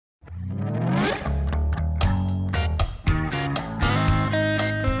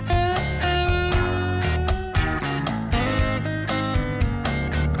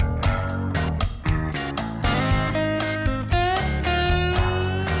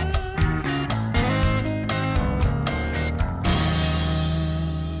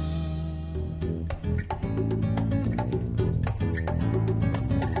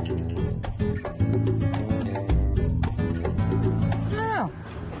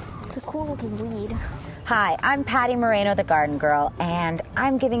It's a cool looking weed. Hi, I'm Patty Moreno, the garden girl, and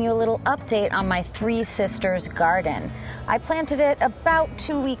I'm giving you a little update on my Three Sisters garden. I planted it about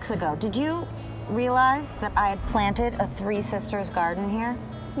 2 weeks ago. Did you realize that I had planted a Three Sisters garden here?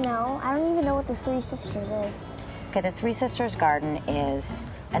 No, I don't even know what the Three Sisters is. Okay, the Three Sisters garden is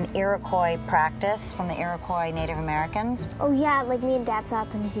an Iroquois practice from the Iroquois Native Americans. Oh yeah, like me and Dad saw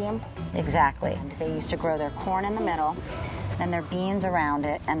at the museum. Exactly. They used to grow their corn in the middle, then their beans around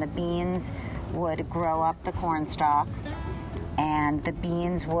it, and the beans would grow up the corn stalk, and the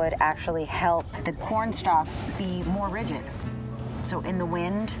beans would actually help the corn stalk be more rigid. So in the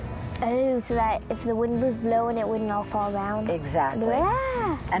wind. Oh, so that if the wind was blowing, it wouldn't all fall down. Exactly.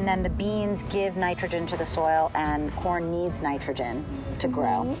 Yeah. And then the beans give nitrogen to the soil, and corn needs nitrogen to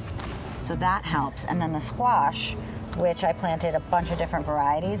grow. So that helps. And then the squash, which I planted a bunch of different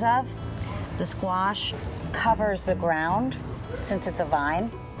varieties of, the squash covers the ground since it's a vine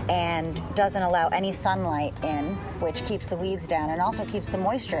and doesn't allow any sunlight in, which keeps the weeds down and also keeps the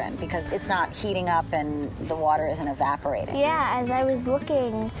moisture in because it's not heating up and the water isn't evaporating. Yeah, as I was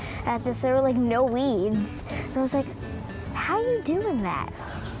looking at this, there were like no weeds. And I was like, how are you doing that?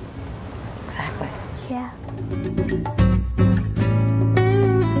 Exactly. Yeah.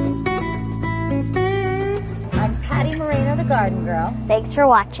 I'm Patty Moreno, the garden girl. Thanks for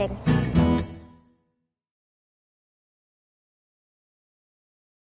watching.